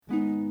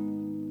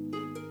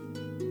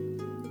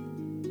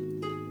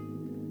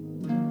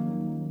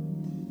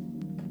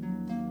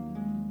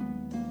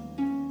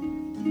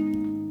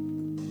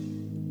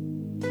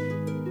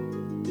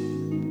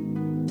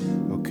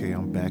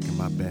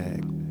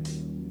bag,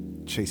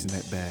 chasing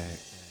that bag.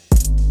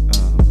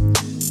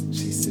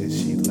 She said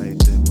she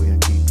liked the way I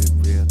keep it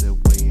real, the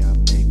way I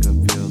make her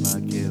feel. I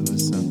give her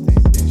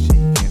something that she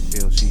can't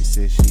feel. She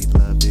said she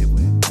love it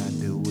when I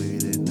do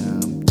it, and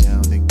I'm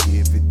down to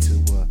give it to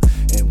her.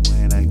 And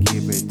when I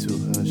give it to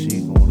her, she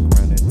gon'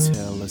 run and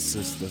tell her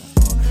sister.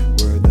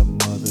 Where the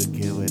mother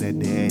give her that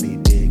daddy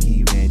dick,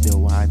 even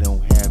though I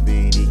don't have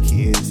any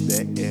kids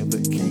that ever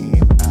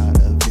came out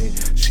of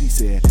it. She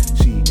said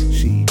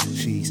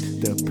she's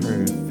the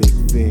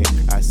perfect fit.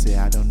 I said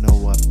I don't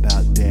know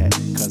about that,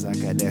 cause I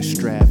got that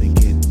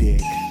extravagant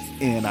dick,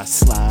 and I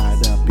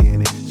slide up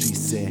in it. She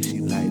said she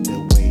like the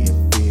way it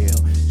feel.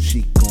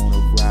 She gonna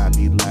ride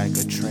me like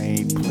a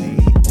train,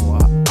 plane,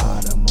 or an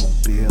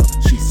automobile.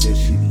 She said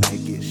she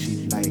like it,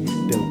 she like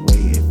the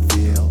way it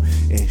feel,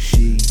 and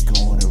she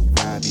gonna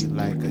ride me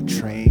like a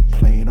train,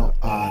 plane, or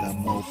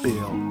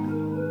automobile.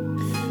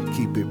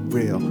 Keep it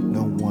real,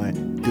 no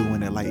one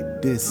doing it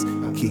like this.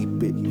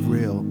 Keep it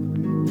real,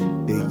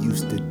 they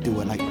used to do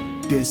it like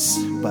this,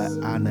 but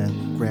I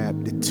done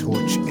grabbed the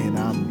torch and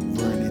I'm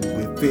burning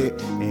with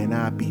it. And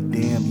I be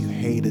damn, you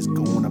haters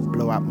gonna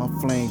blow out my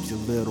flames. You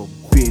little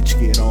bitch,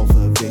 get off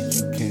of it.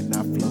 You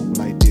cannot flow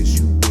like this,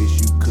 you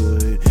wish you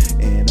could,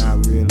 and I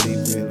really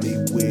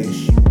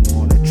wish you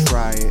wanna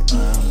try it.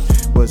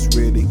 What's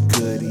really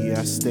good, yeah,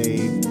 I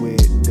stayed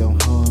with the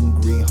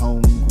hungry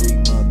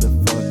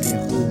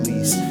motherfucking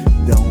hoolies.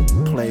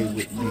 Don't play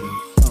with me,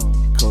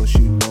 cause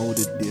you know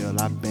the deal.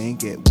 I bang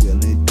it,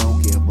 will it,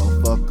 don't give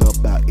a fuck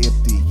about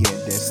empty, yeah,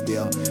 that's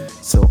still.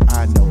 So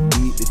I don't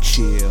need to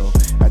chill,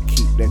 I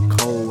keep that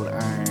cold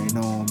iron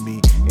on me.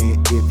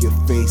 And if your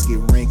face get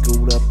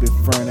wrinkled up in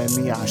front of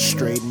me, I'll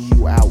straighten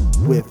you out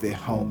with it,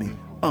 homie.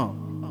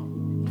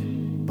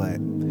 But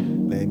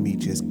let me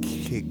just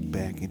kick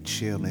back and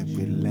chill and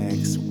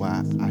relax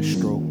while I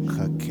stroke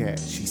her cat.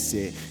 She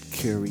said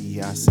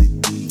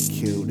curiosity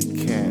killed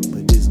the cat,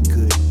 but this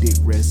good dick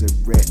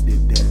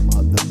resurrected that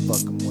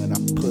motherfucker when I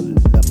pull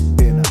up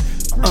in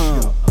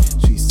her.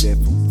 She said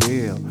for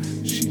real,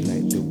 she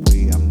like the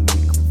way I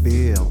make her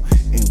feel.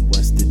 And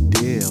what's the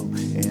deal?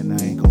 And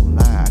I ain't gon'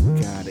 lie, I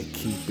gotta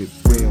keep it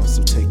real.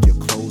 So take your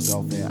clothes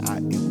off and I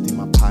empty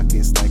my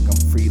pockets like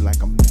I'm free,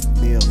 like I'm in the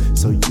meal.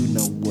 So you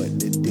know what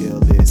the deal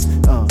is.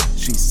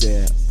 She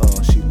said,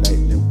 she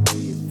like the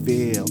way it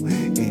feel,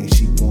 and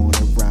she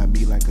wanna ride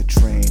me like a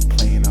train,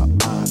 plane, or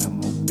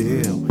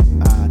automobile.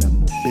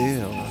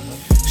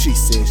 She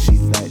said she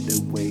like the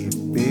way it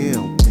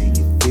feel, make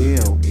it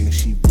feel, and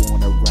she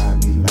wanna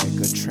ride me like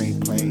a train,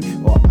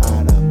 plane, or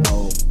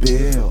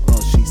automobile.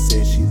 She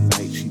said she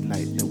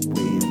like the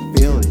way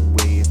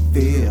it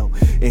feel,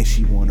 and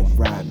she wanna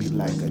ride me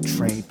like a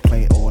train,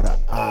 plane, or the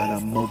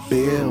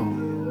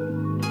automobile.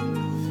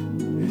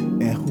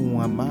 And who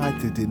am I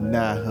to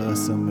deny her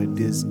some of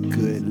this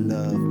good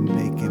love,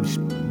 making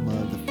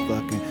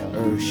motherfucking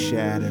earth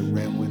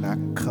shattering? When I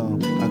come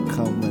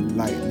with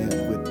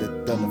lightning, with the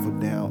thunder from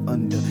down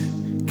under,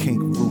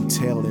 kangaroo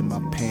tail in my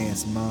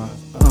pants, ma.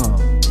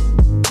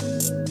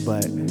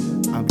 But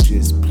I'm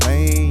just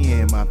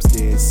playing, I'm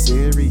dead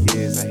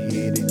serious. I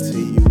hate it till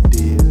you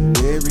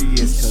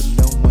delirious, cause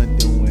no one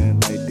doing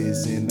like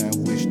this, and I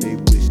wish they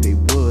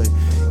would,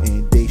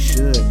 and they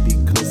should,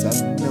 because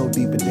I know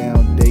deep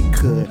down they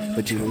could,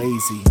 but you're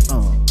lazy,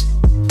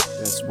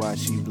 That's why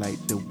she like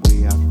the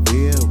way I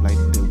feel,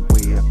 like the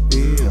way I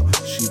feel.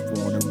 She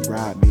wanna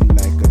ride me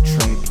like a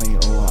train, plane,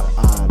 or an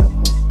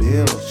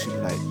automobile. She